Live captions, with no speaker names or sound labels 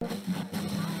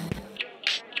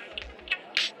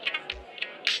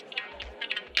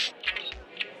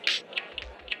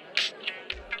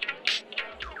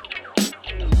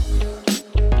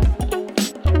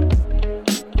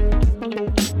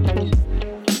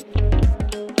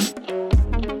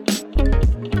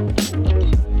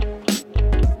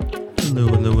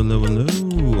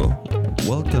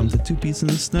Two Peas in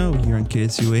the Snow here on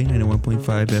KSUA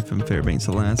 91.5 FM Fairbanks,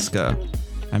 Alaska.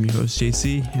 I'm your host,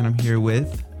 JC, and I'm here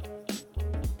with...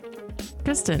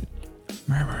 Kristen.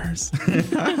 Murmurs.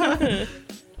 I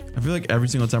feel like every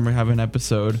single time we have an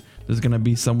episode, there's going to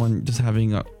be someone just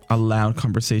having a loud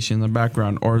conversation in the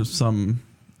background, or someone's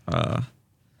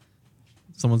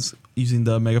using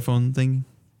the megaphone thing.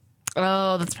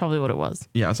 Oh, that's probably what it was.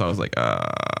 Yeah, so I was like,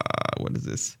 what is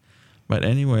this? But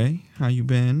anyway, how you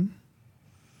been?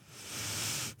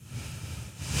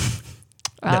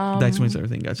 That explains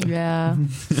everything. Gotcha. Yeah.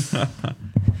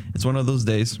 It's one of those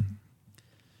days.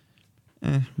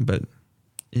 But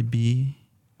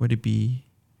would it be?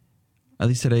 At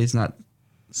least today is not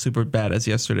super bad as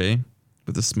yesterday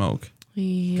with the smoke.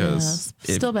 Yes.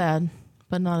 Still bad,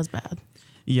 but not as bad.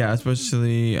 Yeah,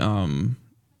 especially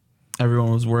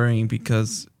everyone was worrying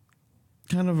because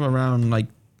kind of around like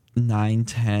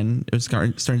 9-10, it was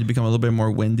starting to become a little bit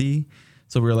more windy.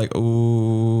 So we were like,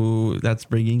 oh, that's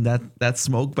bringing that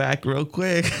smoke back real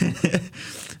quick.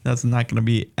 That's not going to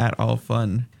be at all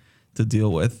fun to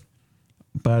deal with.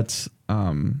 But,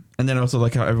 and then also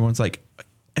like how everyone's like,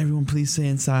 everyone please stay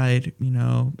inside. You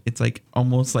know, it's like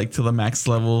almost like to the max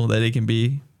level that it can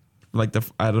be, like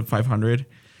out of 500.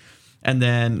 And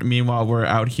then meanwhile, we're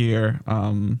out here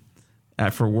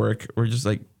for work. We're just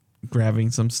like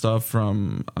grabbing some stuff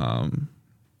from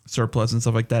surplus and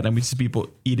stuff like that, and we see people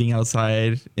eating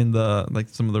outside in the like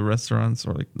some of the restaurants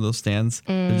or like little stands.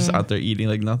 They're just out there eating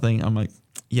like nothing. I'm like,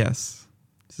 yes,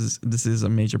 this is a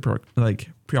major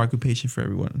preoccupation for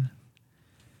everyone.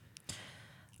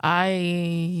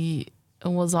 I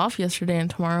was off yesterday and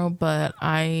tomorrow, but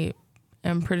I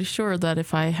am pretty sure that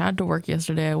if I had to work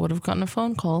yesterday, I would have gotten a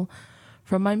phone call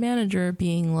from my manager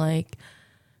being like,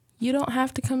 you don't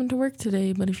have to come into work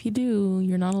today, but if you do,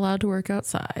 you're not allowed to work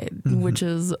outside, which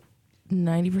is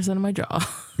 90% of my job.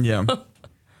 Yeah.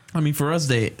 I mean, for us,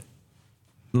 it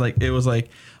was like,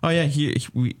 oh yeah,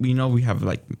 we know we have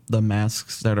like the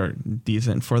masks that are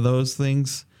decent for those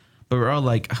things, but we're all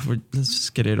like, let's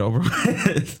just get it over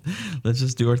with. Let's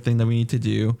just do our thing that we need to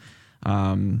do.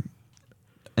 And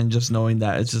just knowing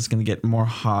that it's just going to get more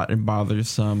hot and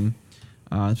bothersome.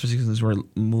 Especially since we're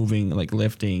moving, like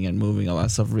lifting and moving a lot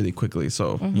of stuff really quickly.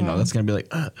 So, you know, that's going to be like,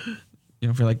 you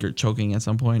don't feel like you're choking at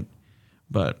some point.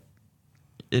 But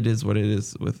it is what it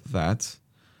is with that.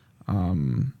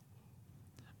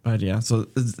 But yeah, so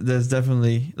there's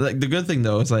definitely, like, the good thing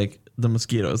though is like the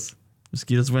mosquitoes.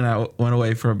 Mosquitoes went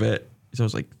away for a bit. So I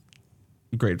was like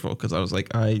grateful because I was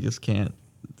like, I just can't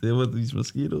deal with these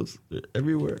mosquitoes. They're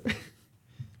everywhere.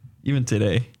 Even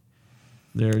today,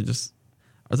 they're just...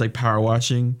 I was like power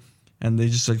washing and they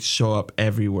just like show up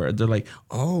everywhere. They're like,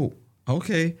 oh,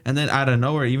 okay. And then out of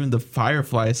nowhere, even the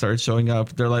fireflies start showing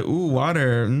up. They're like, ooh,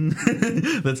 water.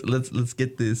 let's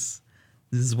get this.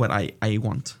 This is what I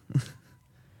want.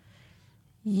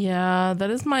 Yeah, that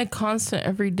is my constant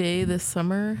every day this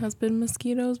summer has been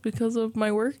mosquitoes because of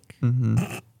my work.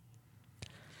 Mm-hmm.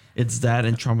 It's that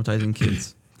and traumatizing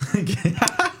kids.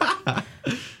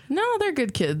 No, they're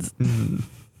good kids. Mm-hmm.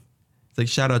 It's like,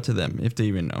 shout out to them if they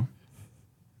even know.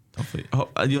 Hopefully.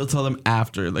 You'll tell them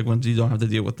after, like once you don't have to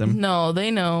deal with them. No,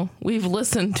 they know. We've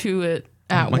listened to it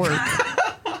at work.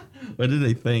 What do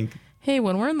they think? Hey,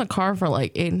 when we're in the car for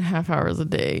like 8.5 hours a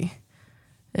day,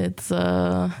 it's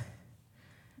it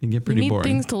get pretty you need boring.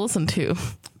 things to listen to.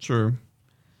 True.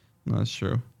 No, that's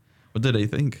true. What did they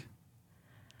think?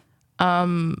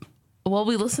 Well,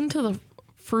 we listened to the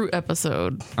fruit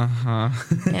episode.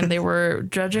 And they were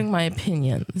judging my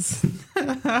opinions.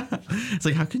 It's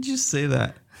like, how could you say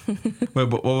that? Wait,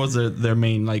 but what was their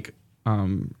main like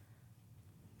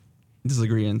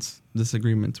disagreements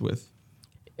with?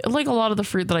 Like a lot of the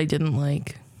fruit that I didn't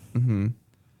like. Mm-hmm.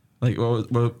 Like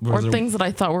what or things that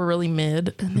I thought were really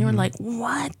mid, and they were like,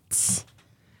 "What?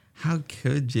 How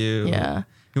could you?" Yeah.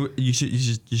 You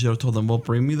should have told them, well,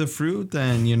 bring me the fruit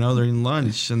and, you know, during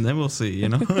lunch and then we'll see, you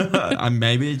know.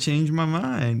 Maybe I changed my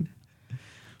mind.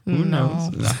 Who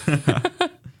knows?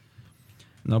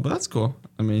 No, but that's cool.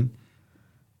 I mean,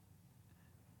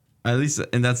 at least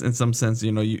in some sense,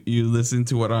 you know, you listen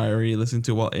to what I already listened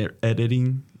to while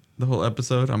editing the whole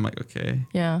episode. I'm like, okay.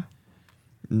 Yeah.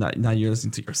 Now you're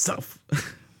listening to yourself.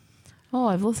 Oh,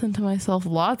 I've listened to myself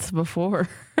lots before.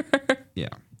 Yeah.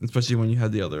 Especially when you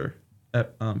had the other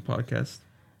podcast.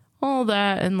 All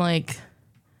that and like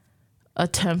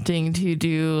attempting to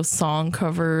do song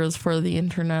covers for the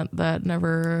internet that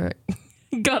never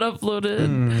got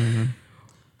uploaded.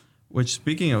 Which,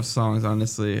 speaking of songs,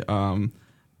 honestly,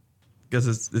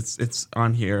 because it's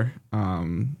on here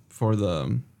for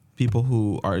the people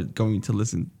who are going to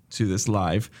listen to this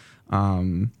live.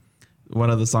 one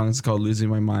of the songs is called "Losing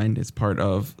My Mind." It's part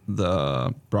of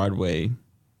the Broadway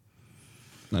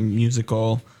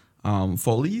musical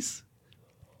Follies,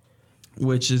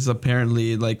 which is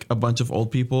apparently like a bunch of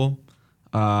old people.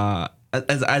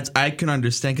 As I can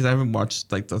understand, because I haven't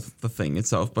watched like the thing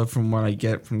itself, but from what I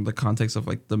get from the context of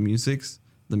like the music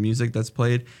that's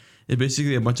played, it's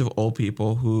basically a bunch of old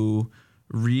people who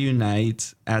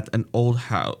reunite at an old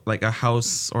house, like a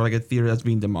house or like a theater that's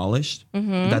being demolished,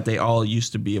 that they all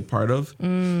used to be a part of,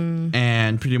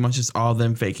 and pretty much it's all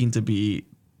them faking to be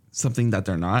something that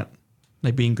they're not,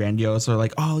 like being grandiose or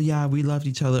like, oh yeah, we loved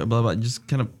each other, blah blah, just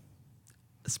kind of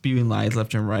spewing lies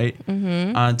left and right,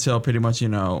 until pretty much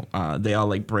they all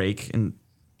like break and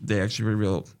they actually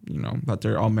reveal that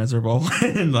they're all miserable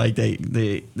and like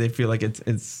they feel like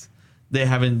it's they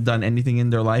haven't done anything in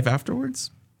their life afterwards.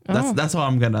 That's how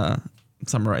I'm gonna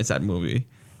summarize that movie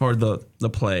or the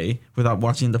play without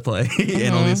watching the play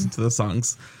and only listen to the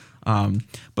songs.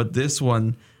 But this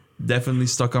one definitely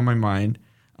stuck on my mind,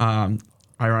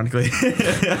 ironically,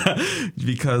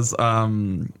 because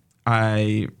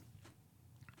I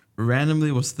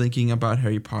randomly was thinking about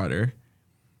Harry Potter,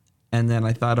 and then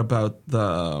I thought about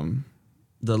the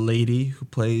lady who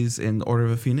plays in Order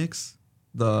of the Phoenix,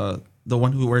 the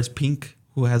one who wears pink,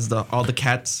 who has all the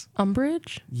cats.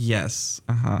 Umbridge? Yes.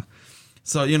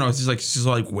 So it's just like she's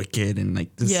all like wicked and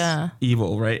like this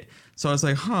evil, right? So I was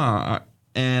like,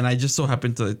 and I just so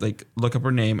happened to like look up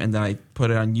her name, and then I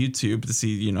put it on YouTube to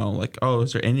see, like, oh,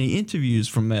 is there any interviews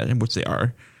from that? In which they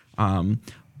are,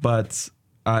 but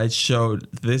it showed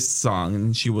this song,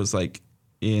 and she was like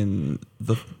in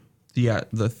the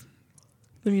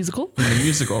musical. In the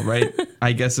musical, right?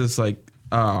 I guess it's like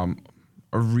a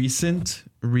recent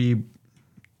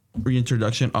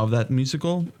reintroduction of that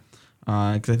musical,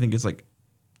 because I think it's like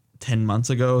 10 months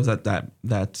ago that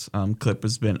clip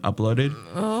has been uploaded.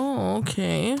 Oh,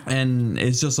 okay. And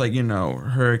it's just like,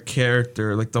 her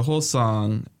character, like the whole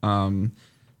song, to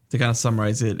kind of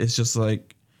summarize it, it's just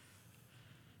like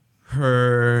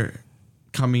her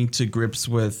coming to grips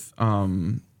with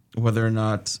whether or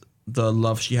not the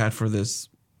love she had for this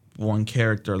one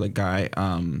character, like guy,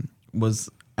 was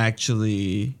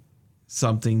actually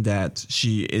something that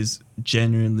she is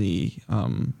genuinely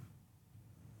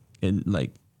in,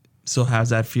 like, still has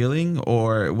that feeling,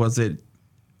 or was it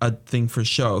a thing for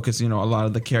show? Because a lot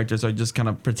of the characters are just kind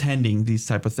of pretending these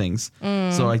type of things.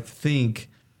 So I think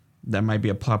that might be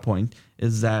a plot point,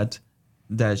 is that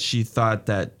she thought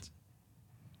that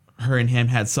her and him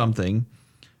had something,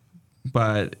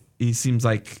 but he seems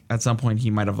like at some point he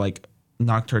might have like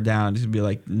knocked her down to be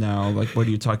like, no, like, what are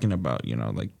you talking about?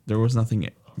 Like there was nothing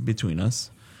between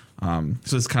us.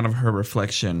 So it's kind of her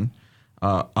reflection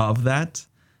of that.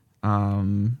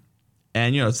 And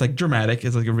it's like dramatic.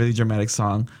 It's like a really dramatic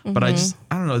song. But I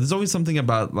don't know. There's always something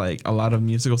about like a lot of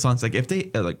musical songs. Like if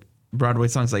they like Broadway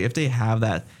songs, like if they have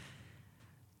that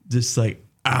just like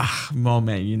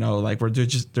moment, like where they're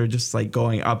just like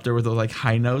going up there with those like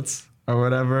high notes or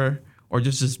whatever, or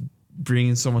just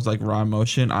bringing so much like raw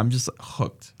emotion. I'm just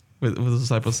hooked with those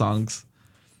type of songs.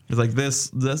 It's like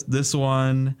this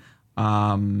one,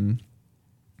 At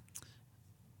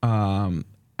the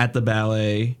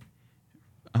Ballet,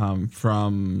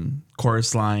 from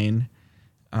Chorus Line,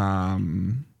 by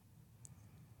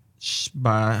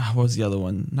what was the other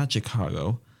one? Not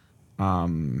Chicago.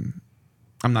 I'm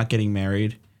Not Getting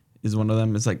Married is one of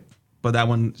them. It's like, but that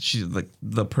one, she's like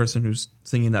the person who's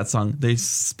singing that song. They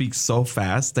speak so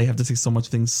fast. They have to say so much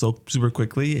things so super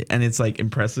quickly, and it's like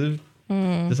impressive.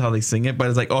 Just how they sing it. But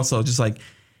it's like also just like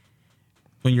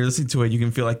when you're listening to it, you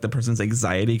can feel like the person's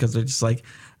anxiety because they're just like,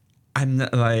 I'm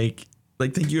not like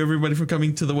thank you everybody for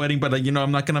coming to the wedding, but like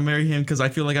I'm not gonna marry him because I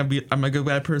feel like I'm a good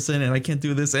bad person and I can't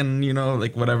do this, and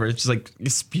like whatever. It's just like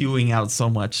spewing out so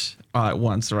much at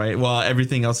once, right? While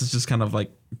everything else is just kind of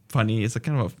like funny. It's a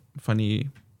kind of a funny.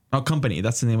 Oh, Company.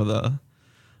 That's the name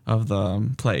of the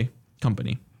play.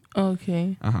 Company.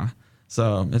 Okay.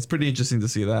 So it's pretty interesting to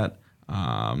see that.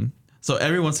 So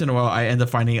every once in a while, I end up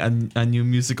finding a new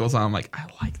musical song. I'm like, I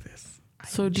like this.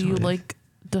 So do you like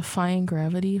Defying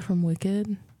Gravity from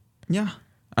Wicked? Yeah,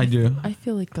 I do. I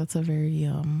feel like that's a very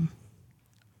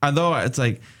Although it's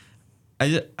like,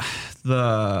 whoever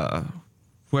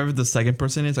the second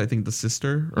person is, I think the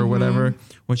sister or whatever,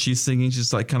 when she's singing,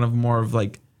 she's like kind of more of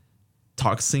like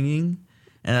talk singing,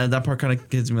 and that part kind of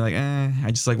gives me like,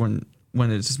 I just like when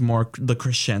it's just more the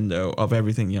crescendo of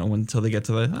everything, until they get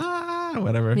to the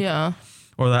whatever,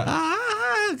 or that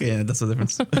okay, that's the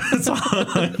difference.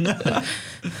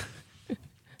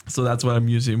 So that's what I'm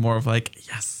usually more of like,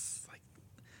 yes,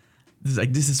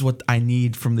 like this is what I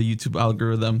need from the YouTube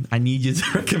algorithm. I need you to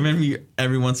recommend me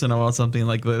every once in a while something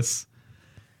like this.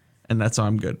 and that's how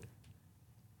I'm good.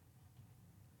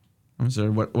 I'm sorry.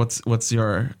 What's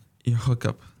your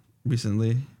hookup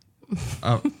recently?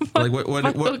 Like what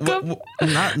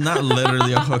not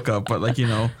literally a hookup, but like, you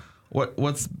know,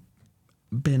 what's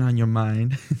been on your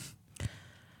mind?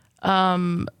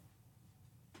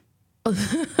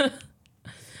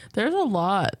 There's a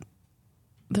lot.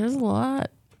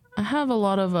 I have a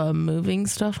lot of moving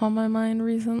stuff on my mind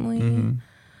recently.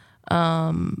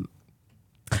 Mm-hmm.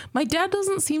 My dad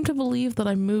doesn't seem to believe that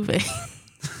I'm moving.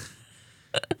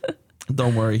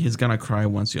 Don't worry, he's gonna cry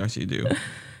once you actually do.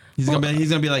 He's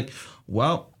gonna be like,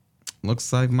 well,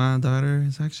 looks like my daughter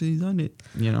has actually done it,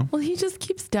 you know? Well, he just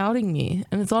keeps doubting me,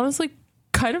 and it's honestly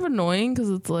kind of annoying because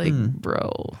it's like,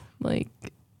 bro, like.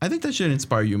 I think that should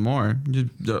inspire you more,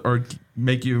 or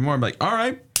make you more like, all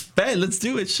right, hey, let's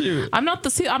do it. Shoot. I'm not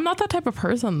that type of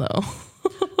person though.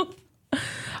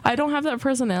 I don't have that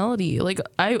personality. Like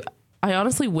I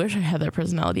honestly wish I had that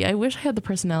personality. I wish I had the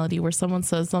personality where someone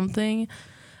says something,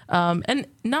 and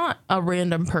not a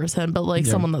random person, but like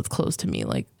someone that's close to me,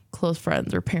 like close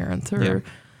friends or parents or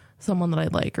someone that I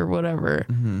like or whatever.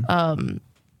 Mm-hmm.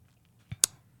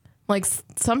 Like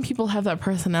some people have that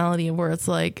personality where it's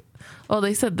like, oh,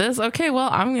 they said this. Okay, well,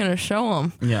 I'm going to show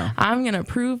them. Yeah. I'm going to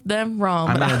prove them wrong.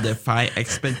 I'm going to defy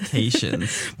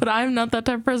expectations. But I'm not that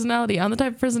type of personality. I'm the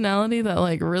type of personality that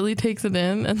like really takes it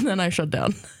in and then I shut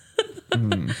down.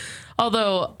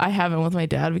 Although I haven't with my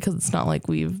dad because it's not like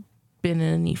we've been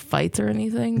in any fights or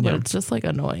anything, but it's just like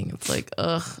annoying. It's like,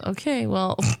 ugh, okay,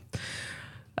 well,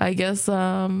 I guess.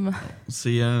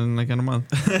 See you in like in a month.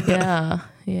 Yeah.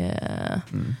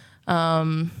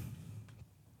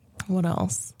 What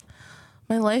else?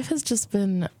 My life has just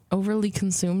been overly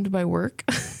consumed by work.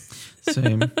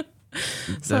 Same.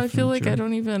 So I feel like I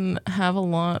don't even have a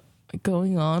lot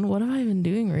going on. What have I been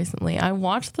doing recently? I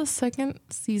watched the second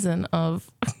season of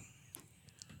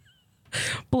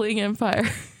Bling Empire.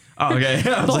 Oh, okay.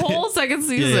 The whole second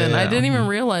season. I didn't even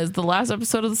realize the last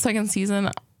episode of the second season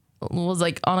was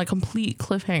like on a complete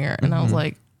cliffhanger. And I was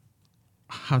like,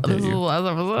 how dare you? This is the last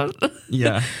episode.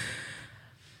 Yeah.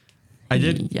 I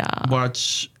did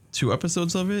watch 2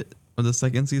 episodes of it, of the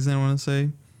second season, I want to say.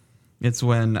 It's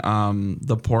when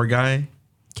the poor guy.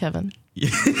 Kevin.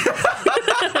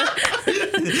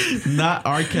 Not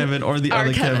our Kevin or the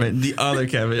other Kevin. The other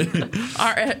Kevin.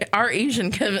 Our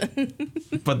Asian Kevin.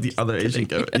 But the other Asian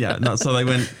Kevin. Yeah. No. So like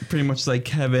when pretty much like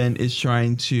Kevin is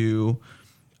trying to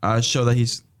show that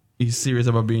he's serious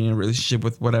about being in a relationship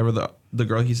with whatever the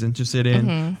girl he's interested in.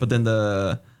 Mm-hmm. But then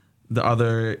the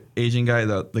other Asian guy,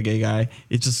 the gay guy,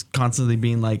 is just constantly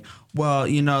being like, well,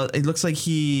 you know, it looks like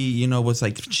he, you know, was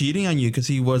like cheating on you because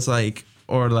he was like,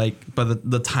 or like, but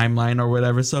the timeline or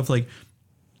whatever stuff. Like,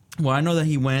 well, I know that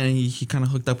he went and he kind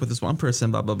of hooked up with this one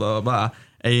person, blah, blah, blah, blah.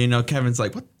 And, you know, Kevin's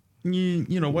like, what? You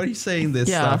know, why are you saying this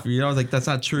stuff? You know, like, that's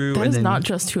not true. That is not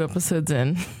just 2 episodes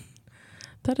in.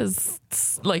 That is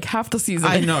like half the season.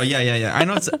 I know. Yeah. I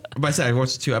know. But I said I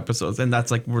watched 2 episodes and that's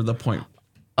like where the point.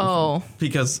 Oh,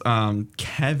 because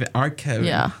Kevin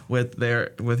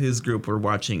with his group were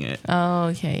watching it. Oh,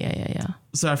 okay, yeah.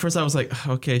 So at first I was like,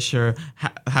 okay, sure.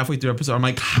 Halfway through the episode, I'm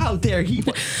like, how dare he?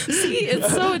 See,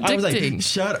 it's so addicting. I was like,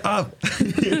 shut up.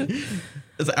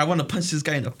 It's like I want to punch this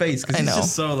guy in the face because he's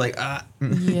just so like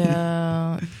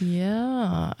Yeah.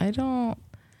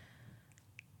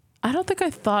 I don't think I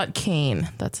thought Kane.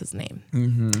 That's his name.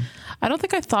 Mm-hmm. I don't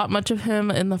think I thought much of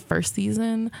him in the first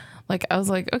season. Like I was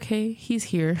like, okay, he's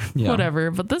here,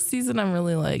 whatever. But this season, I'm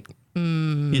really like,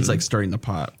 he's like stirring the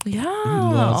pot. Yeah,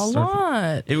 a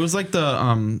lot. It was like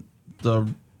the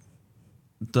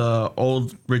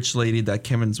old rich lady that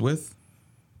Kevin's with,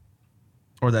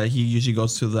 or that he usually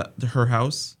goes to her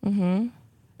house. Mm-hmm.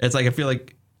 It's like I feel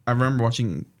like I remember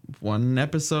watching one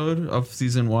episode of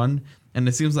season 1. And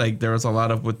it seems like there was a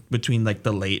lot of between like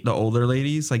the older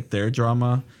ladies, like their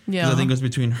drama. Yeah, I think it was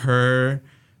between her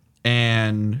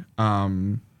and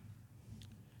her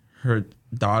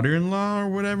daughter-in-law or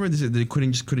whatever. They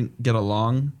couldn't get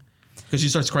along because she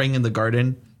starts crying in the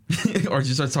garden, or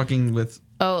she starts talking with.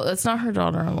 Oh, it's not her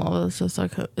daughter-in-law. It's just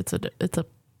like it's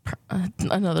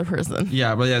another person.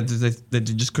 Yeah, but they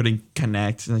just couldn't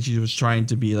connect, and she was trying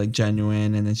to be like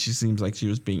genuine, and then she seems like she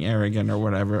was being arrogant or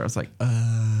whatever. I was like,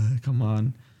 come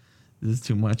on, this is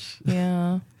too much.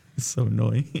 Yeah, it's so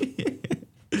annoying.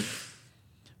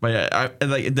 But yeah, I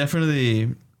like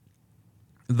definitely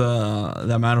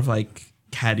the amount of like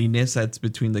cattiness that's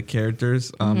between the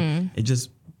characters. It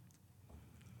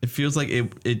feels like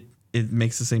it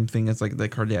makes the same thing as like the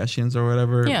Kardashians or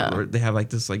whatever. Yeah, or they have like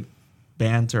this like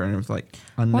banter and it's like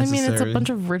unnecessary. Well, I mean, it's a bunch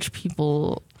of rich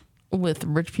people with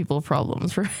rich people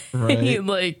problems, right?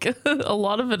 Like a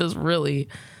lot of it is really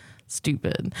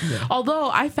stupid. Yeah. Although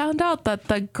I found out that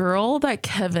the girl that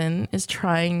Kevin is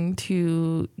trying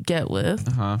to get with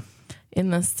in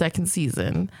the second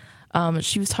season,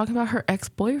 she was talking about her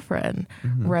ex-boyfriend,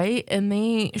 right? And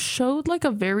they showed like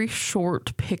a very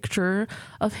short picture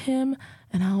of him,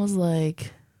 and I was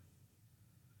like,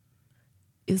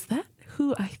 is that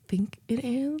who I think it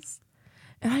is?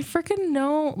 And I freaking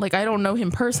know, like, I don't know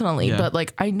him personally, but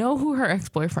like I know who her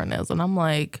ex-boyfriend is, and I'm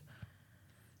like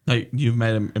you've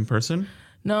met him in person?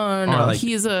 No, like,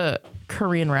 he's a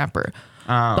Korean rapper.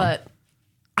 But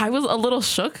I was a little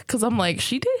shook because I'm like,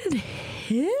 she dated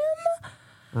him?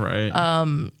 Right.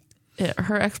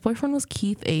 Her ex-boyfriend was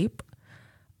Keith Ape.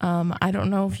 I don't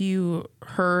know if you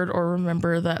heard or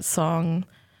remember that song,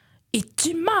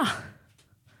 Ichima,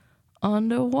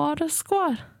 Underwater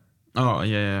Squad. Oh,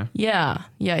 yeah.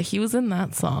 Yeah, he was in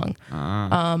that song.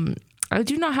 I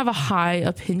do not have a high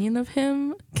opinion of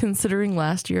him, considering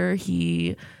last year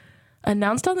he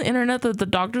announced on the internet that the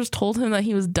doctors told him that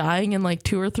he was dying in like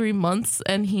 2 or 3 months,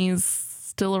 and he's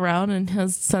still around and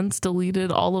has since deleted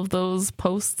all of those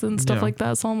posts and stuff like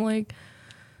that. So I'm like,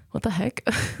 what the heck?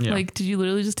 Like, did you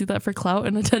literally just do that for clout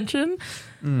and attention?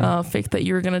 Fake that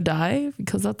you were gonna die?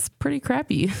 Because that's pretty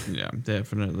crappy. Yeah,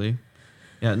 definitely.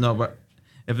 Yeah, no, but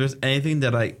if there's anything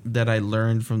that I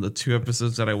learned from the 2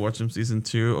 episodes that I watched from season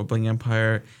 2 of Bling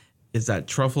Empire, is that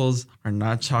truffles are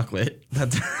not chocolate.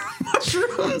 That's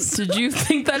mushrooms. Did you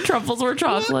think that truffles were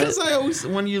chocolate? Because I always,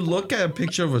 when you look at a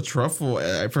picture of a truffle,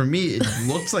 for me, it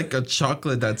looks like a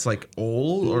chocolate that's like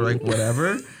old or like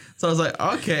whatever. So I was like,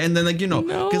 okay. And then like,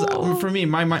 because for me,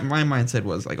 my mindset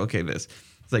was like, okay, it's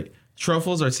like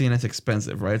truffles are seen as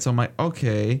expensive, right? So I'm like,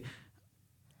 okay,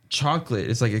 chocolate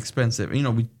is like expensive.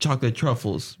 We chocolate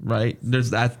truffles, right?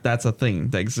 That's a thing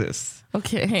that exists.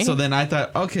 Okay. So then I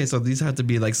thought, okay, so these have to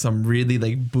be like some really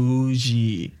like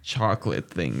bougie chocolate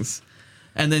things.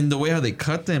 And then the way how they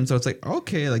cut them, so it's like,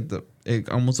 okay, like it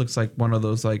almost looks like one of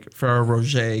those like Ferrero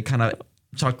Rocher kind of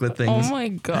chocolate things. Oh my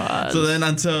god. So then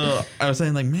until I was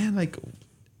saying like, man, like,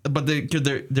 but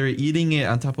they're eating it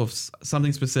on top of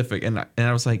something specific, and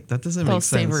I was like, that doesn't make sense.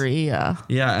 Savory, yeah.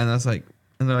 Yeah, and I was like,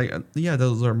 and they're like, yeah,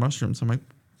 those are mushrooms. I'm like,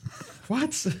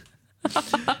 what?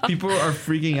 People are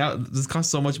freaking out. This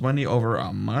costs so much money over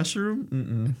a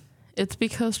mushroom. It's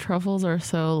because truffles are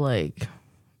so like,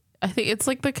 I think it's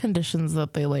like the conditions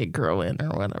that they like grow in or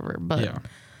whatever. But yeah.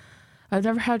 I've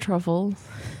never had truffles.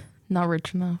 Not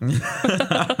rich enough.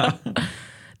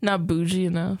 Not bougie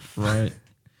enough. Right.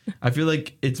 I feel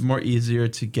like it's more easier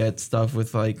to get stuff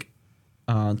with like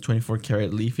 24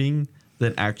 karat leafing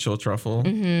than actual truffle.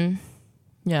 Mm-hmm.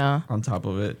 Yeah. On top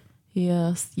of it.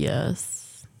 Yes.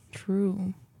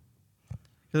 True.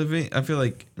 I feel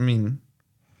like,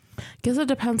 guess it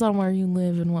depends on where you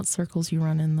live and what circles you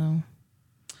run in, though.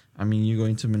 You're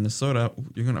going to Minnesota,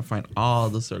 you're going to find all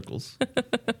the circles.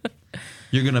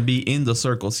 You're going to be in the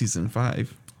circle season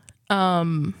 5.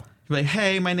 You're like,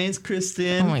 hey, my name's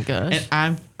Kristen. Oh my gosh.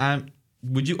 And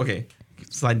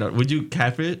side note, would you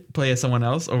play as someone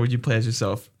else, or would you play as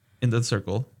yourself in the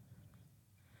circle?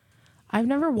 I've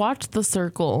never watched The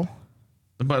Circle.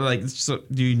 But like, so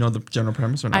do you know the general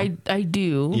premise or not? I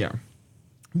do. Yeah.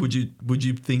 Would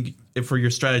you think, if for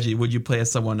your strategy, would you play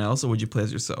as someone else or would you play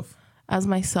as yourself? As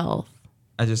myself.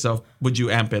 As yourself. Would you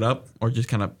amp it up or just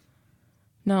kind of?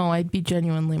 No, I'd be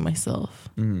genuinely myself.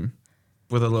 Mm-hmm.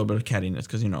 With a little bit of cattiness,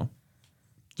 because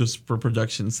just for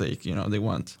production's sake, they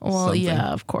want. Well, something.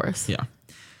 Yeah, of course. Yeah.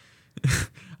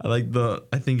 I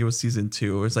think it was season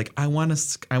 2. It's like, I want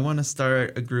to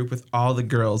start a group with all the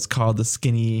girls called the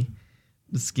skinny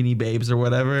babes or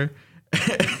whatever.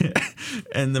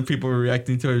 And the people were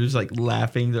reacting to it just like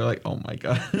laughing. They're like, oh my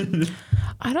god.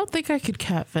 I don't think I could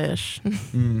catfish.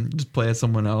 Just play as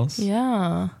someone else.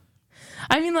 Yeah.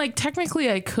 Like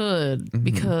technically I could,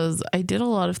 because I did a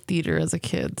lot of theater as a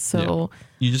kid. So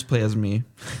you just play as me.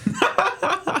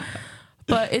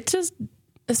 But it just,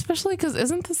 especially because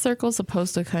isn't The Circle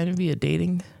supposed to kind of be a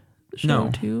dating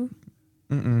show too?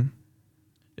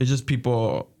 It's just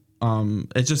people.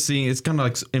 It's kind of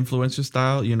like influencer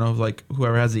style, like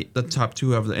whoever has the top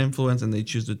 2 have the influence and they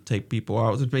choose to take people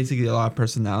out. So it's basically a lot of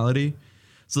personality.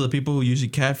 So the people who usually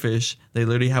catfish, they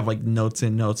literally have like notes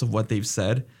and notes of what they've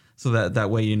said. So that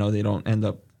way, they don't end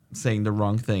up saying the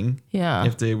wrong thing. Yeah.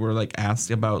 If they were like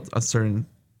asked about a certain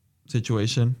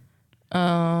situation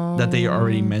that they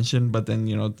already mentioned, but then,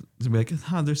 to be like,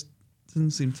 there's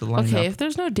doesn't seem to line up. Okay, if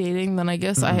there's no dating, then I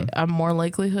guess I'm more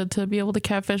likelihood to be able to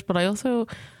catfish, but I also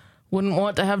wouldn't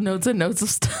want to have notes and notes of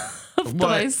stuff that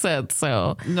I said.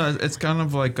 So no, it's kind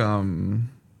of like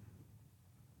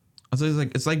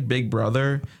it's like Big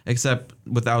Brother, except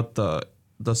without the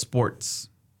sports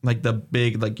like the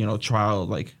big like trial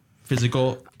like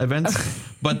physical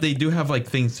events, but they do have like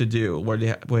things to do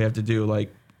where we have to do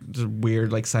like just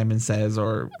weird like Simon Says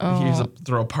or here's a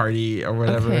throw a party or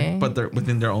whatever, Okay. but they're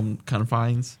within their own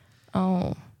confines,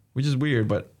 which is weird.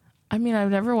 But I mean,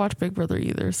 I've never watched Big Brother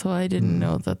either, so I didn't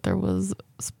know that there was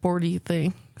sporty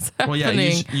things happening. well,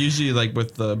 yeah, usually like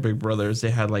with the Big Brothers, they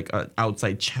had like an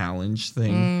outside challenge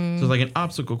thing, so like an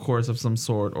obstacle course of some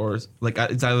sort, or like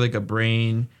it's either like a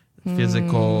brain,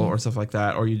 physical, or stuff like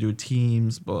that, or you do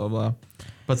teams, blah blah blah.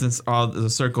 But since all the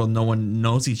circle, no one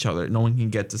knows each other, no one can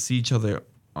get to see each other,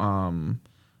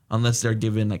 unless they're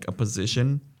given like a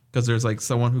position, because there's like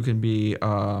someone who can be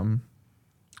a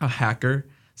hacker,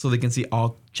 so they can see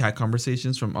all chat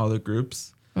conversations from other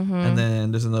groups. And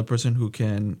then there's another person who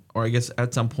can, or I guess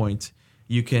at some point,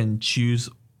 you can choose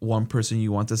one person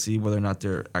you want to see, whether or not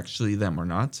they're actually them or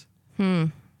not.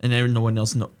 And then no one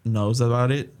else knows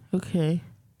about it. Okay.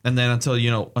 And then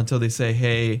until they say,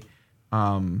 hey,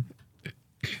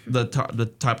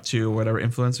 the top two or whatever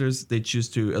influencers, they choose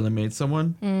to eliminate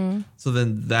someone. So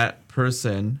then that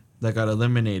person that got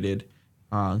eliminated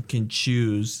can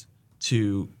choose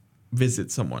to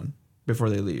visit someone before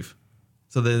they leave.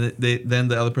 So then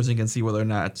the other person can see whether or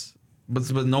not, but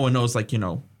no one knows like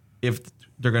if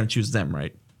they're gonna choose them,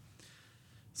 right?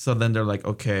 So then they're like,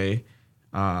 okay,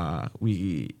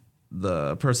 the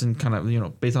person kind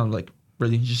of based on like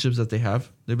relationships that they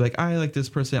have, they'd be like, I like this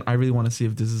person, I really want to see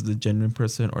if this is the genuine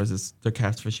person or is this they're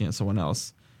catfishing at someone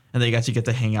else, and they actually get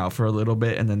to hang out for a little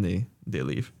bit and then they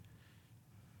leave.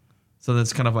 So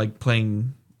that's kind of like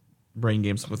playing brain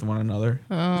games with one another.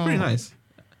 It's pretty nice.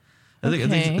 I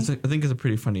think it's a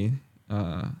pretty funny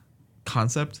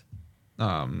concept.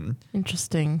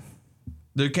 Interesting.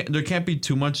 There can't be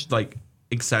too much like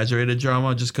exaggerated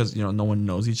drama just because no one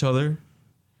knows each other.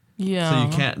 Yeah. So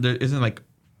you can't. There isn't like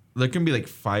there can be like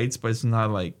fights, but it's not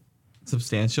like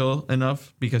substantial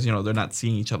enough because they're not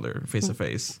seeing each other face to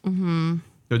face.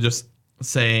 They're just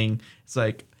saying it's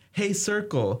like, hey,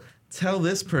 Circle, tell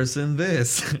this person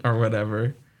this or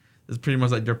whatever. It's pretty much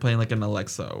like they're playing like an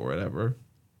Alexa or whatever.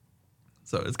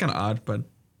 So it's kind of odd, but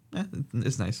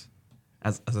it's nice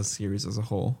as a series as a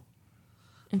whole.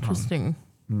 Interesting.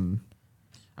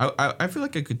 I feel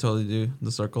like I could totally do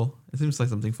The Circle. It seems like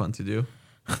something fun to do.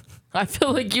 I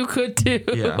feel like you could too.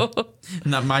 Yeah.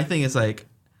 Now my thing is like,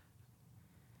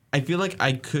 I feel like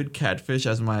I could catfish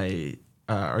as my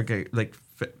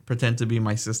pretend to be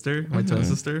my sister, my twin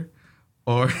sister,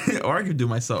 or I could do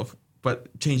myself,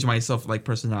 but change myself like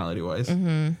personality wise.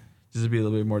 Just to be a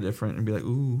little bit more different and be like,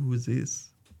 ooh, who is this?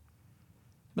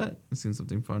 But it seems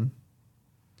something fun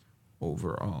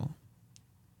overall.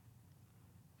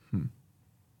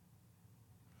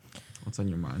 What's on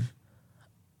your mind?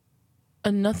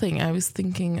 Nothing. I was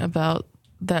thinking about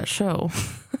that show.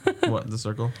 What, The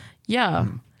Circle? Yeah.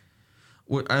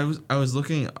 What I was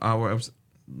looking. I was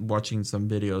watching some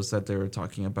videos that they were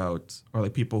talking about, or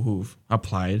like people who've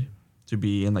applied to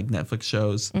be in like Netflix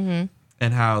shows, and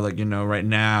how like right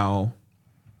now,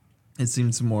 it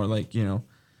seems more like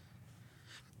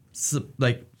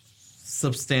like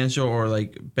substantial or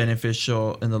like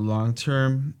beneficial in the long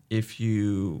term if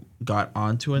you got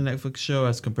onto a Netflix show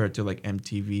as compared to like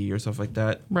MTV or stuff like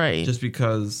that. Right. Just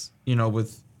because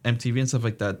with MTV and stuff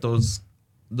like that, those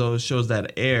shows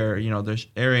that air, they're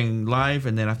airing live,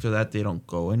 and then after that they don't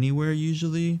go anywhere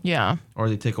usually. Yeah. Or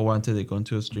they take a while until they go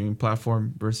into a streaming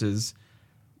platform. Versus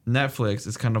Netflix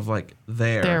is kind of like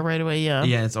there right away. Yeah.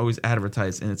 Yeah, it's always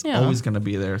advertised and it's always gonna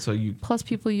be there. So plus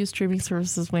people use streaming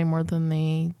services way more than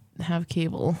they have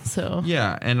cable. So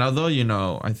yeah, and although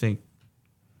I think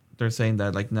they're saying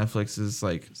that like Netflix is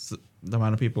like the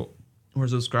amount of people who are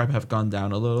subscribed have gone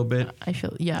down a little bit. I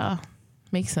feel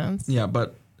makes sense. Yeah,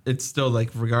 but it's still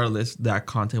like regardless, that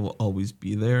content will always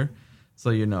be there. So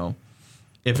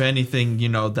if anything,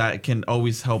 that can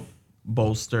always help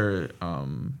bolster.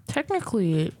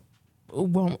 Technically, it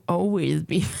won't always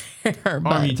be there.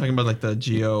 But I mean, talking about like the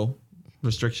geo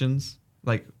restrictions,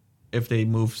 like if they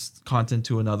move content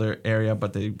to another area,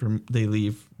 but they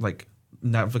leave like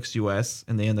Netflix US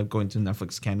and they end up going to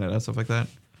Netflix Canada, stuff like that.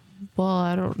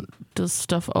 Well, does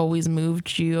stuff always move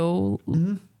geo?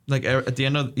 Mm-hmm. Like at the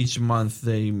end of each month,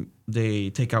 they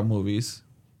take out movies.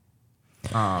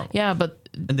 Yeah, but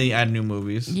and they add new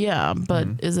movies. Yeah, but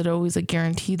is it always a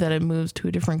guarantee that it moves to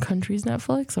a different country's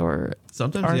Netflix, or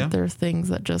sometimes are there things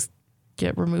that just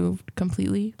get removed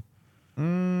completely?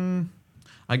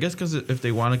 I guess because if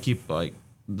they want to keep like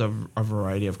a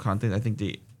variety of content, I think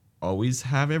they always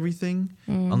have everything,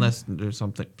 unless there's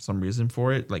some reason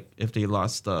for it. Like if they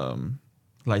lost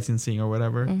licensing or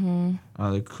whatever,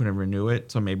 they couldn't renew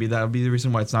it. So maybe that would be the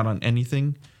reason why it's not on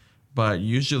anything. but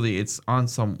usually it's on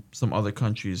some other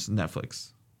countries'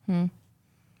 Netflix. Hmm.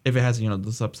 If it has the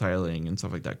subtitling and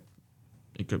stuff like that,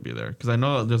 it could be there. Because I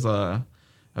know there's a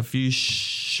few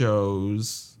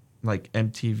shows like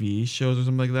MTV shows or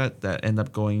something like that end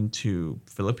up going to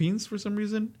Philippines for some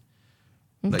reason.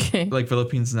 Okay. Like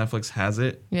Philippines Netflix has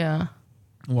it. Yeah.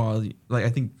 Well, like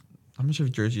I'm not sure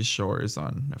if Jersey Shore is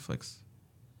on Netflix.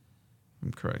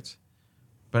 I'm correct,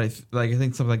 but I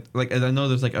think something like I know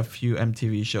there's like a few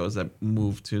MTV shows that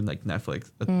moved to like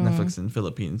Netflix in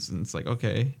Philippines, and it's like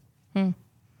okay,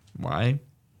 why?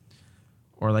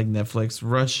 Or like Netflix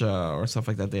Russia or stuff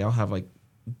like that. They all have like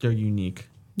their unique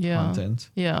content.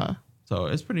 Yeah. So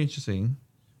it's pretty interesting,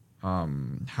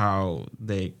 how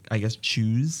they I guess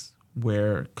choose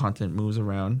where content moves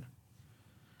around.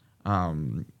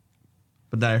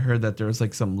 But then I heard that there's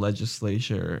like some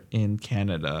legislature in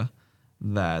Canada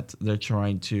that they're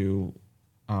trying to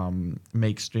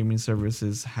make streaming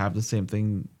services have the same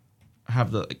thing,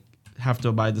 have to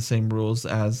abide the same rules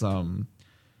as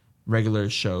regular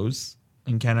shows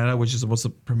in Canada, which is supposed to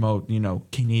promote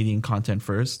Canadian content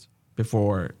first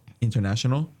before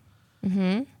international.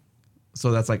 Mm-hmm.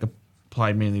 So that's like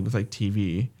applied mainly with like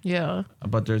TV. Yeah.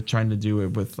 But they're trying to do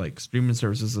it with like streaming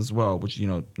services as well, which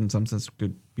in some sense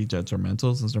could be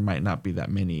detrimental since there might not be that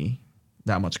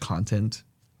much content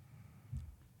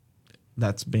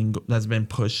that's been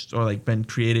pushed or like been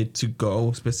created to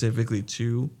go specifically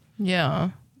to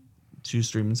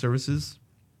streaming services.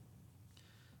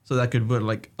 So that could put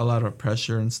like a lot of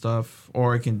pressure and stuff,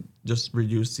 or it can just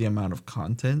reduce the amount of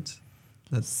content.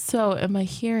 So am I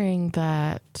hearing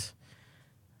that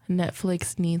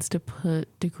Netflix needs to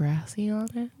put Degrassi on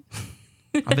it?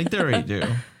 I think they already do.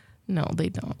 No, they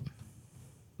don't.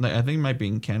 Like I think it might be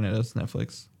in Canada's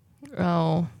Netflix.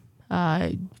 Oh,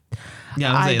 I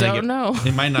don't know.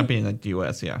 It might not be in like the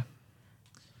US. Yeah.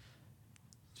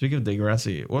 Speaking of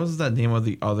Degrassi, what was that name of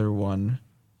the other one?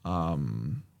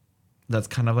 That's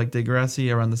kind of like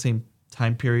Degrassi around the same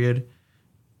time period.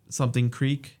 Something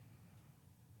Creek.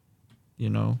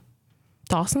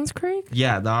 Dawson's Creek?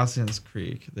 Yeah, Dawson's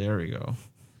Creek. There we go.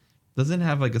 Doesn't it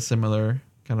have like a similar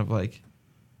kind of like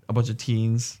a bunch of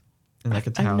teens in like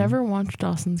a town? I've never watched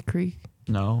Dawson's Creek.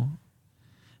 No.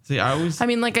 See, I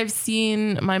mean, like I've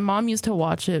seen, my mom used to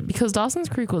watch it because Dawson's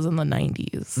Creek was in the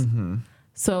 90s. Mm-hmm.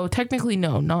 So technically,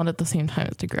 no, not at the same time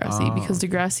as Degrassi because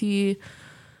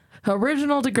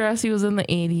original Degrassi was in the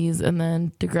 80s, and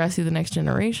then Degrassi The Next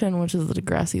Generation, which is the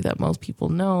Degrassi that most people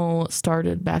know,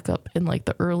 started back up in like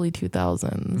the early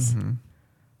 2000s.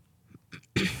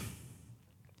 Mm-hmm.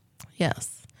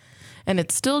 Yes. And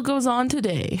it still goes on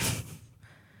today.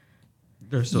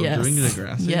 They're still doing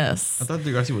Degrassi? Yes. I thought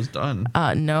Degrassi was done.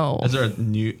 No. Is there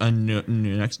a new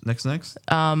next?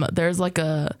 There's like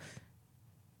a...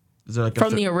 Is there like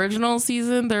from the original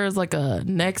season, there's like a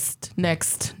next,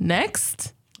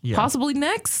 possibly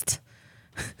next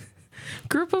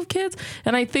group of kids.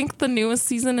 And I think the newest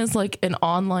season is like an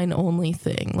online only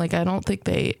thing. Like I don't think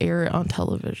they air it on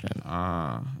television.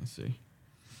 I see.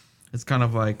 It's kind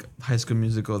of like High School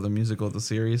Musical, the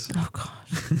series. Oh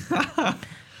gosh.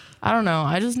 I don't know.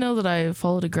 I just know that I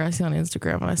followed Degrassi on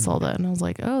Instagram and I saw that and I was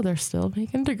like, oh, they're still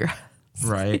making Degrassi.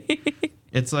 Right.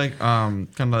 It's like kind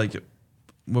of like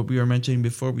what we were mentioning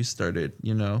before we started,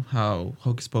 how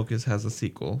Hocus Pocus has a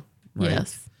sequel, right?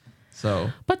 Yes.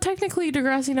 So, but technically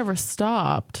Degrassi never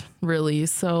stopped, really.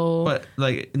 So, but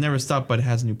like it never stopped, but it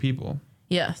has new people.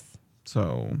 Yes.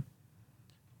 So,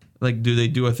 like, do they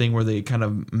do a thing where they kind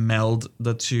of meld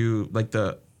the two, like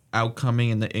the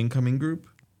outcoming and the incoming group?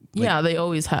 Like, yeah, they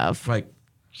always have. Like,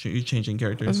 you changing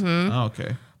characters? Mm-hmm. Oh,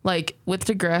 okay. Like with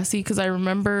Degrassi, because I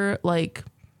remember like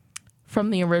from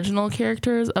the original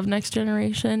characters of Next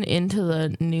Generation into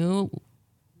the new.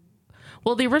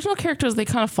 Well, the original characters, they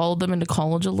kind of followed them into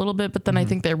college a little bit, but then I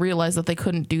think they realized that they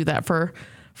couldn't do that for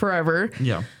forever.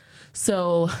 Yeah.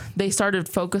 So they started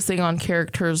focusing on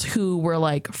characters who were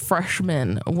like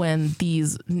freshmen when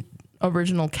these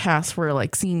original casts were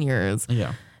like seniors.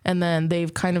 Yeah. And then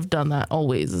they've kind of done that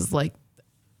always, is like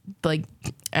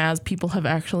as people have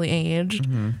actually aged,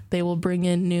 they will bring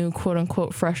in new quote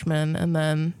unquote freshmen and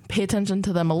then pay attention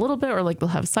to them a little bit, or like they'll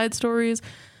have side stories,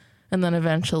 and then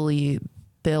eventually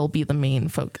they'll be the main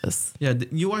focus. Yeah,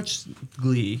 you watched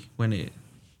Glee when it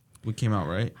came out,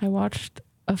 right? I watched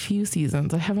a few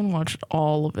seasons. I haven't watched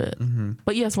all of it,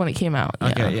 but yes, when it came out. Yeah.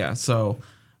 Okay, yeah. So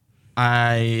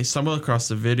I stumbled across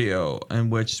a video in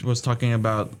which was talking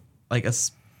about like a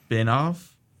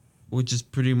spin-off, which is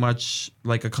pretty much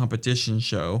like a competition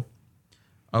show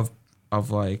of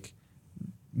like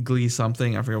Glee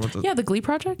something. I forget what the. Yeah, the Glee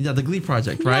Project. Yeah, the Glee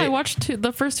Project, Yeah, right? I watched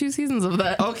the first 2 seasons of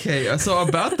that. Okay, so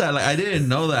about that, like I didn't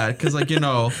know that because, like,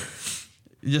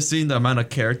 just seeing the amount of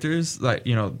characters, like,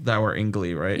 that were in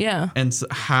Glee, right? Yeah. And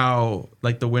how,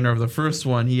 like, the winner of the first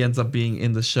one, he ends up being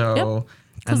in the show. Yep.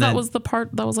 Because that was part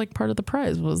of the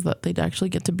prize, was that they'd actually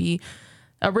get to be.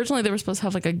 Originally, they were supposed to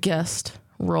have like a guest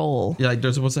role. Yeah, like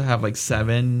they're supposed to have like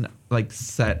 7 like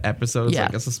set episodes, Yeah.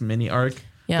 like it's this mini arc.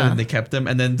 Yeah. And then they kept them,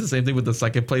 and then the same thing with the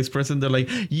second place person. They're like,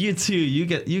 you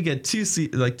get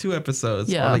 2 episodes.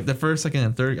 Yeah. Or like the first, second,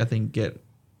 and third, I think, get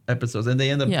episodes, and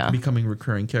they end up Yeah. becoming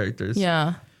recurring characters.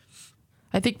 Yeah.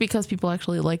 I think because people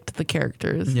actually liked the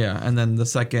characters. Yeah, and then the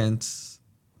second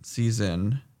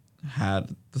season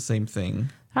had the same thing.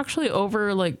 Actually,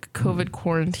 over like COVID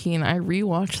quarantine, I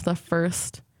rewatched the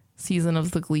first season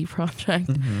of the Glee Project,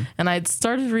 and I'd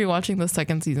started rewatching the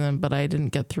second season, but I didn't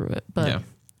get through it. But yeah.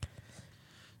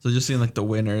 So just seeing like the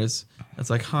winners, it's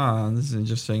like, this is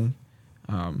interesting.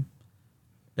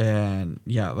 And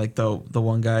yeah, like the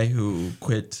one guy who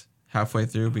quit halfway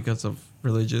through because of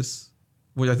religious,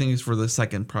 which I think is for the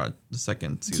second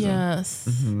season. yes,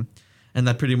 And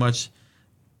that pretty much,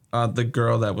 the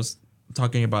girl that was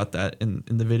talking about that in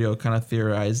the video kind of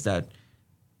theorized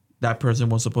that person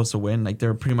was supposed to win. Like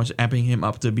they're pretty much amping him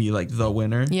up to be like the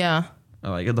winner, yeah,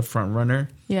 like the front runner.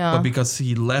 yeah, But because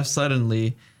he left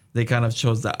suddenly, they kind of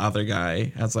chose the other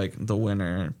guy as like the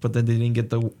winner. But then they didn't get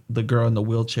the girl in the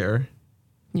wheelchair.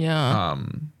 yeah,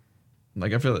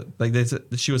 Like I feel like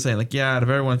she was saying like, yeah, out of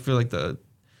everyone, I feel like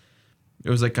it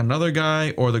was like another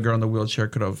guy or the girl in the wheelchair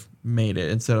could have made it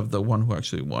instead of the one who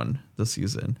actually won the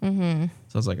season.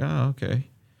 So I was like, oh, okay.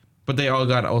 But they all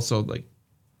got also like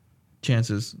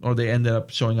chances, or they ended up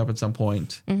showing up at some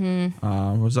point. It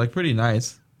was like pretty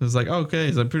nice. It was like,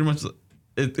 okay, so pretty much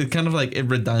it kind of like it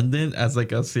redundant as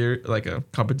like a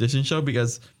competition show,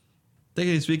 because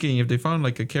technically speaking, if they found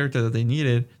like a character that they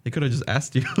needed, they could have just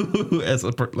asked you as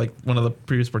like one of the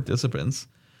previous participants.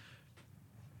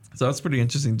 So that's pretty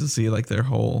interesting to see like their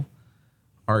whole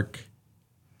arc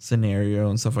scenario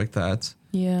and stuff like that.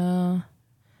 yeah.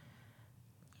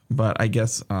 But I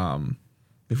guess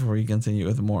before we continue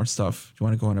with more stuff, do you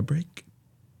want to go on a break?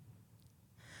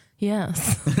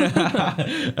 Yes.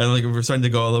 And like we're starting to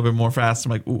go a little bit more fast.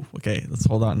 I'm like, ooh, okay, let's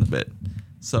hold on a bit.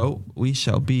 So we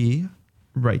shall be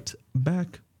right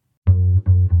back.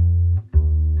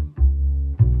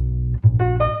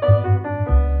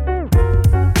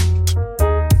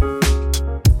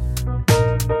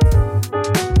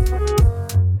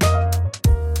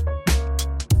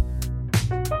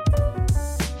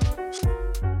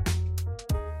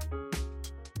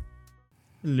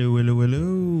 Hello, hello,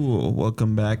 hello.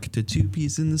 Welcome back to Two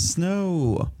Peas in the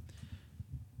Snow.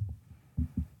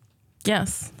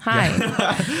 Yes.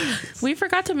 Hi. We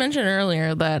forgot to mention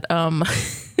earlier that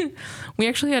we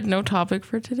actually had no topic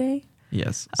for today.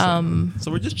 Yes.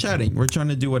 So we're just chatting. We're trying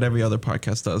to do what every other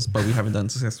podcast does, but we haven't done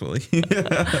successfully. I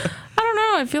don't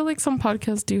know. I feel like some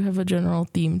podcasts do have a general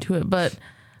theme to it, but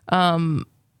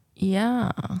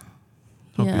yeah.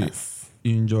 Hope yes.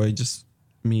 you enjoy just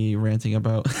me ranting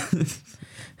about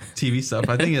TV stuff.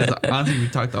 I think honestly we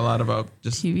talked a lot about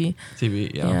just TV.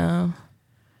 Yeah.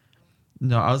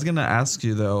 No, I was gonna ask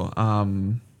you though,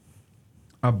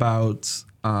 about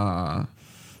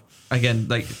again,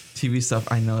 like TV stuff.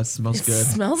 I know it smells good.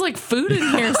 Smells like food in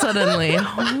here suddenly.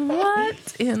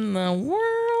 What in the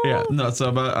world? Yeah, no. So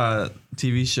about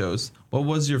TV shows. What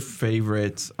was your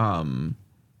favorite kind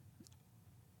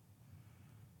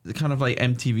of like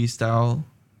MTV style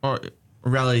or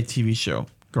reality TV show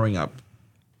growing up?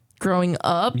 Growing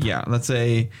up? Yeah, let's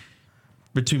say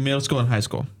between middle school and high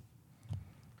school.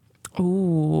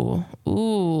 Ooh,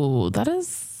 that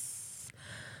is.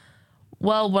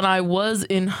 Well, when I was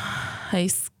in high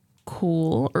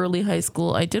school, early high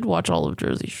school, I did watch all of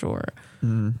Jersey Shore.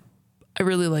 I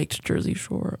really liked Jersey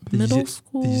Shore. Middle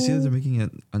school. Did you see that they're making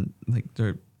it on, like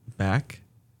they're back?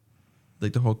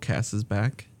 Like the whole cast is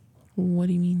back What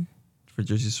do you mean? for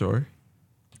Jersey Shore?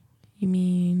 You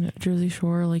mean Jersey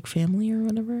Shore, like Family or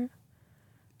whatever?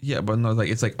 Yeah, but no, like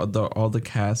it's like all the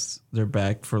casts, they're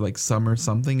back for like summer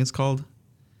something it's called.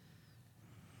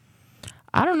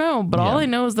 I don't know, but all Yeah. I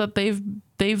know is that they've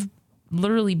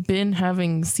literally been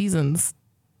having seasons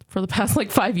for the past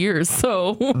like 5 years.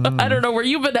 So I don't know where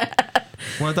you've been at.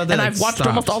 Well, I thought they And like, I've watched stopped.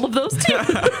 almost all of those too.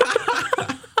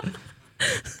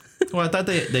 Well, I thought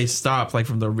they stopped like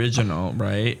from the original,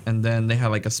 right? And then they had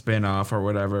like a spin-off or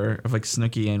whatever of like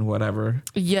Snooki and whatever.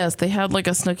 Yes, they had like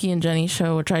a Snooki and Jenny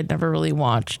show, which I'd never really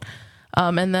watched.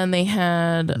 And then they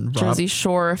had Rob- Jersey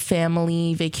Shore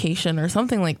Family Vacation or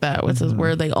something like that, which is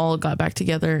where they all got back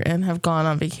together and have gone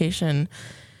on vacation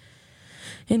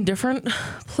in different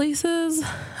places.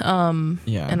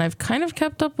 Yeah. And I've kind of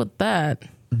kept up with that.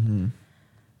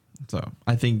 So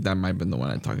I think that might have been the one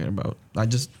I'm talking about. I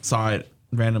just saw it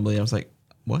randomly. I was like,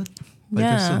 what? Like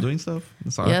they're still doing stuff?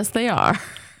 Yes, they are.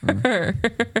 But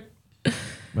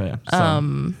yeah.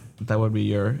 So that would be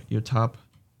your top.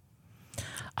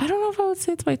 I don't know if I would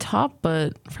say it's my top,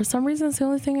 but for some reason it's the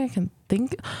only thing I can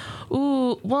think.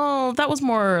 Ooh, well, that was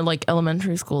more like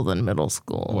elementary school than middle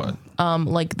school. What?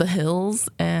 Like The Hills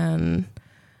and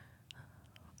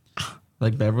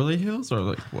Like Beverly Hills or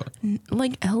like what?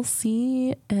 like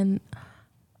LC and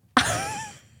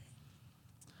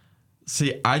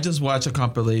See, I just watched a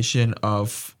compilation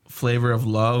of Flavor of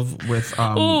Love with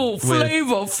Flavor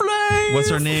Flav. what's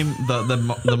her name?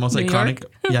 The most New iconic.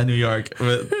 York? Yeah, New York.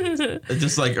 With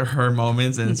just like her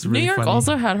moments, and it's really New York funny.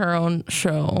 also had her own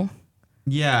show.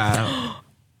 Yeah.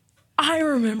 I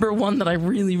remember one that I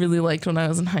really, really liked when I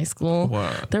was in high school.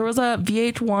 What? There was a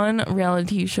VH1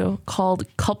 reality show called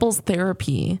Couples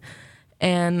Therapy.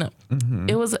 And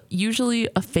it was usually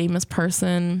a famous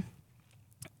person.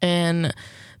 And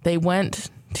they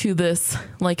went to this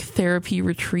like therapy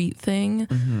retreat thing.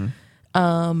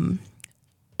 And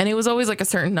it was always like a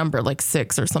certain number, like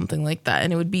 6 or something like that.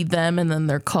 And it would be them and then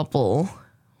their couple,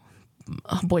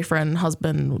 boyfriend,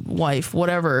 husband, wife,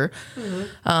 whatever.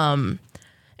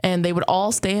 And they would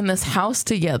all stay in this house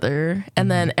together.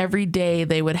 And then every day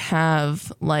they would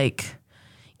have like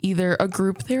either a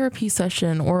group therapy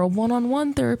session or a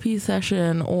one-on-one therapy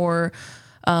session or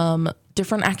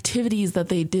different activities that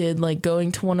they did, like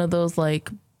going to one of those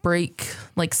like break,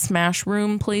 like smash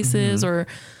room places or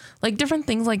like different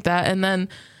things like that. And then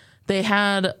they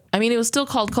had, I mean, it was still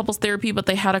called couples therapy, but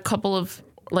they had a couple of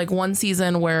like one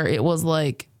season where it was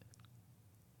like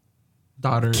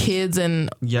Daughters. kids and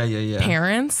Yeah.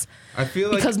 parents. I feel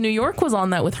like Because New York was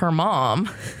on that with her mom.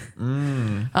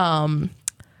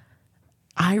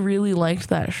 I really liked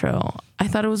that show. I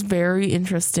thought it was very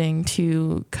interesting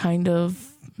to kind of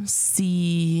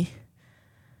see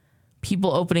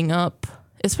people opening up,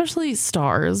 especially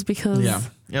stars, because yeah.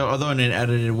 Although in an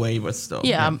edited way, but still.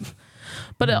 yeah.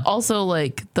 But it also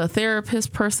like the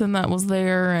therapist person that was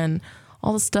there and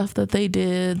all the stuff that they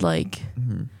did, like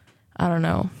I don't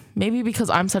know. Maybe because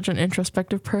I'm such an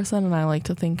introspective person and I like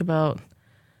to think about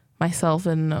myself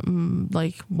and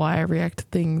like why I react to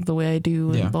things the way I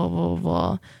do and blah, blah, blah,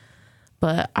 blah.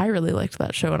 But I really liked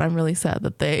that show and I'm really sad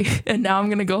that and now I'm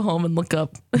going to go home and look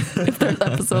up if there's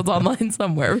episodes online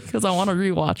somewhere because I want to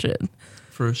rewatch it.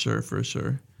 For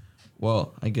sure.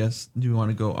 Well, I guess, do you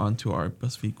want to go on to our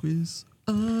BuzzFeed quiz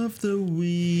of the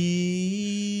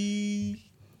week?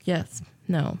 Yes.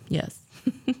 No. Yes.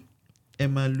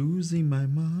 Am I losing my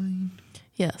mind?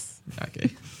 Yes.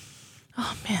 Okay.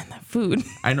 Oh man, that food.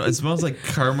 I know it smells like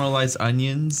caramelized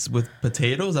onions with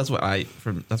potatoes. That's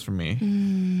that's for me.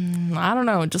 I don't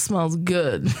know. It just smells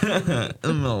good. I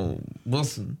don't know,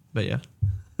 Wilson, but yeah.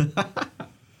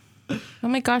 Oh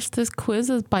my gosh, this quiz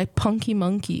is by Punky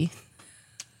Monkey.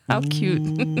 How cute.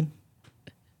 And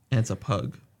it's a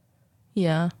pug.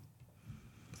 Yeah.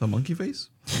 The monkey face?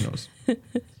 Who knows?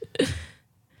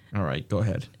 All right, go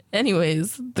ahead.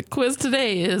 Anyways, the quiz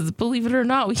today is, believe it or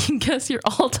not, we can guess your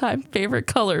all-time favorite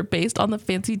color based on the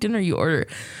fancy dinner you order.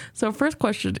 So first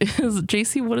question is,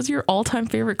 JC, what is your all-time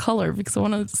favorite color? Because I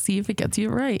want to see if it gets you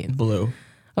right. Blue.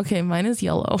 Okay, mine is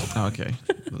yellow. Okay,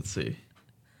 let's see.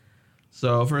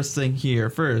 So first thing here.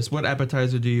 First, what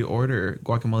appetizer do you order?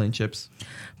 Guacamole and chips.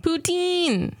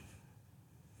 Poutine.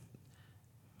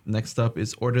 Next up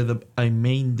is order a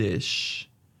main dish.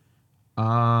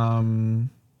 I'm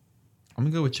gonna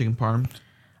go with chicken parm.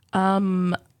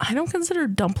 I don't consider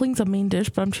dumplings a main dish,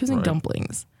 but I'm choosing Right.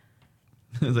 dumplings.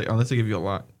 It's like, unless they give you a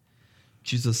lot.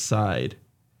 Choose a side.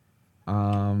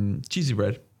 Cheesy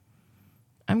bread.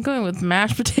 I'm going with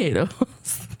mashed potatoes.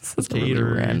 This is really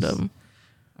Taters. random.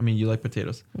 I mean, you like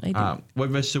potatoes. I do. What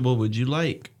vegetable would you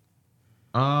like?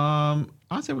 I'd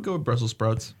say we'll go with Brussels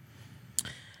sprouts.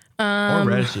 Or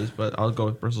radishes, but I'll go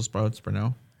with Brussels sprouts for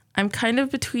now. I'm kind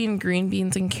of between green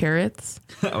beans and carrots.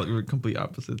 We're complete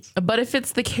opposites. But if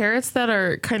it's the carrots that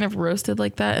are kind of roasted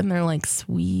like that and they're like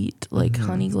sweet, like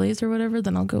honey glazed or whatever,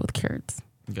 then I'll go with carrots.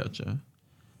 Gotcha.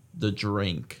 The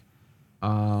drink.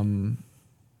 I'll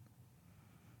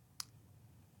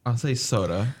say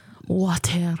soda.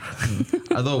 Water.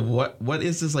 Although, what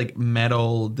is this like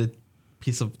metal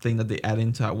piece of thing that they add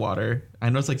into that water? I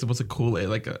know it's like supposed to cool it,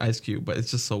 like an ice cube, but it's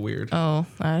just so weird. Oh,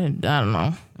 I don't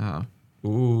know.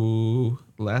 Ooh.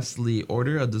 Lastly,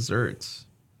 order a dessert.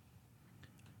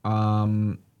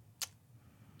 Knowing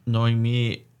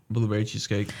me, blueberry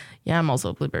cheesecake. Yeah, I'm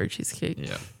also blueberry cheesecake.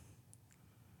 Yeah.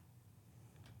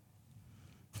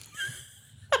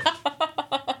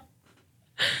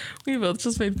 We both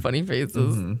just made funny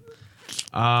faces.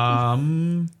 Got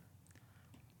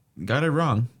it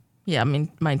wrong. Yeah, I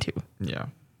mean, mine too. Yeah.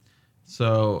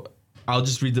 So I'll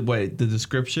just read the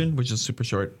description, which is super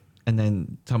short, and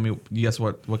then tell me, guess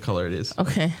what color it is.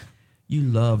 Okay. You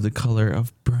love the color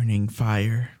of burning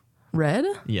fire. Red?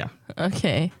 Yeah.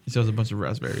 Okay. It shows a bunch of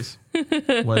raspberries.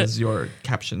 What does your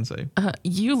caption say?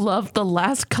 You love the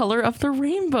last color of the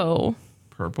rainbow.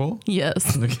 Purple?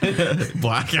 Yes.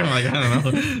 Black? I'm like, I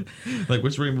don't know. Like,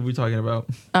 which rainbow are we talking about?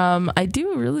 I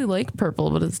do really like purple,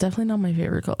 but it's definitely not my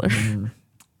favorite color.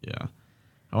 Yeah.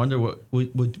 I wonder what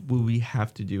would we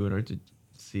have to do in order to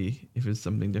see if it's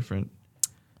something different.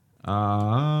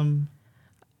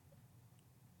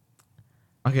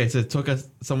 Okay, so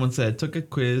someone said took the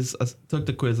quiz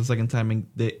a second time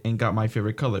and got my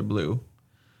favorite color, blue.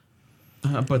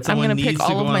 But I'm gonna needs pick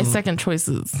all of my second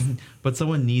choices. But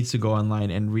someone needs to go online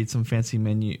and read some fancy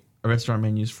restaurant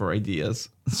menus for ideas.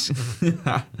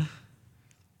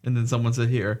 And then someone said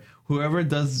here, whoever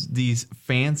does these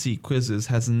fancy quizzes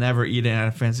has never eaten at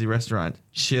a fancy restaurant.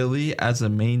 Chili as a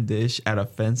main dish at a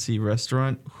fancy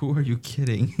restaurant? Who are you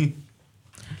kidding?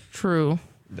 True.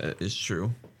 That is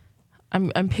true.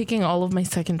 I'm picking all of my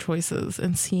second choices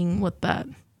and seeing what that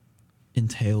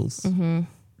entails.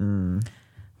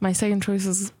 My second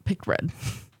choices picked red.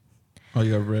 Oh,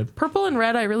 you got red? Purple and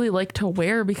red I really like to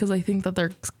wear because I think that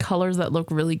they're colors that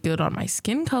look really good on my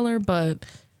skin color, but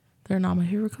they're not my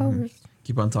favorite colors.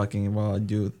 Keep on talking while I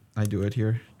do it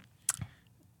here.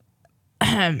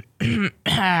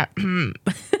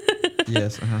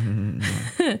 Yes.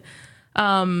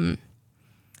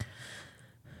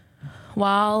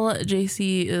 While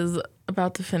JC is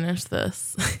about to finish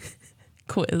this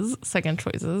quiz, second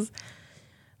choices,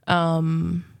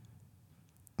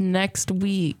 next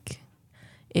week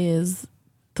is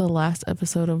the last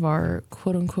episode of our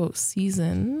quote unquote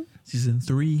season. Season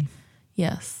 3.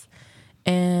 Yes.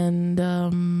 And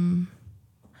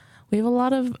we have a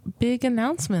lot of big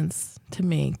announcements to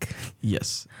make.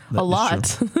 Yes. A lot.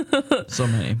 So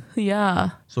many.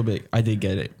 Yeah. So big. I did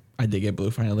get it. I did get blue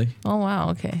finally. Oh, wow.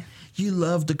 Okay. You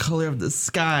love the color of the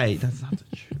sky. That's not the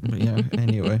truth. But yeah,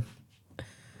 anyway.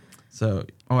 So,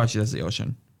 actually, that's the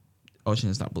ocean. Ocean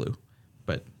is not blue,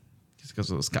 but it's because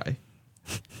of the sky.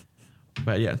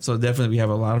 But yeah, so definitely we have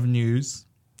a lot of news.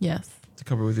 Yes. To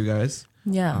cover with you guys.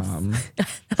 Yes.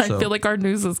 I feel like our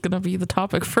news is going to be the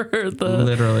topic for the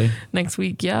literally next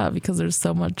week. Yeah, because there's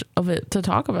so much of it to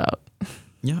talk about.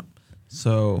 Yeah.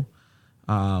 So,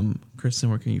 Kristen,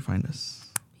 where can you find us?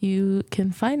 You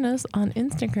can find us on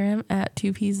Instagram at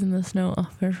 2peasinthesnow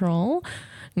official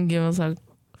and give us a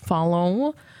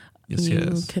follow. Yes,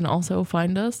 you can also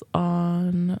find us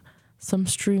on some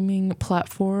streaming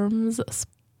platforms,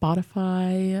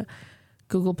 Spotify,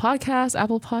 Google Podcasts,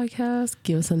 Apple Podcasts.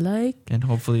 Give us a like. And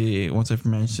hopefully, once I've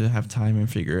managed to have time and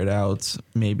figure it out,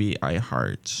 maybe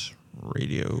iHeart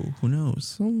Radio. Who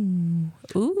knows?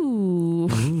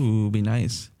 Ooh, be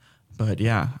nice. But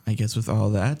yeah, I guess with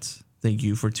all that, thank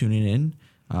you for tuning in.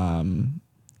 And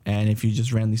if you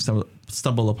just randomly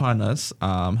stumble upon us,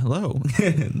 hello.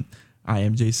 I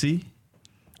am JC.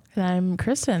 And I'm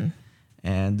Kristen.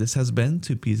 And this has been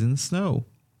 2 Peas in the Snow.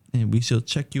 And we shall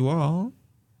check you all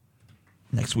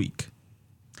next week.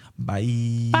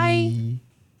 Bye. Bye.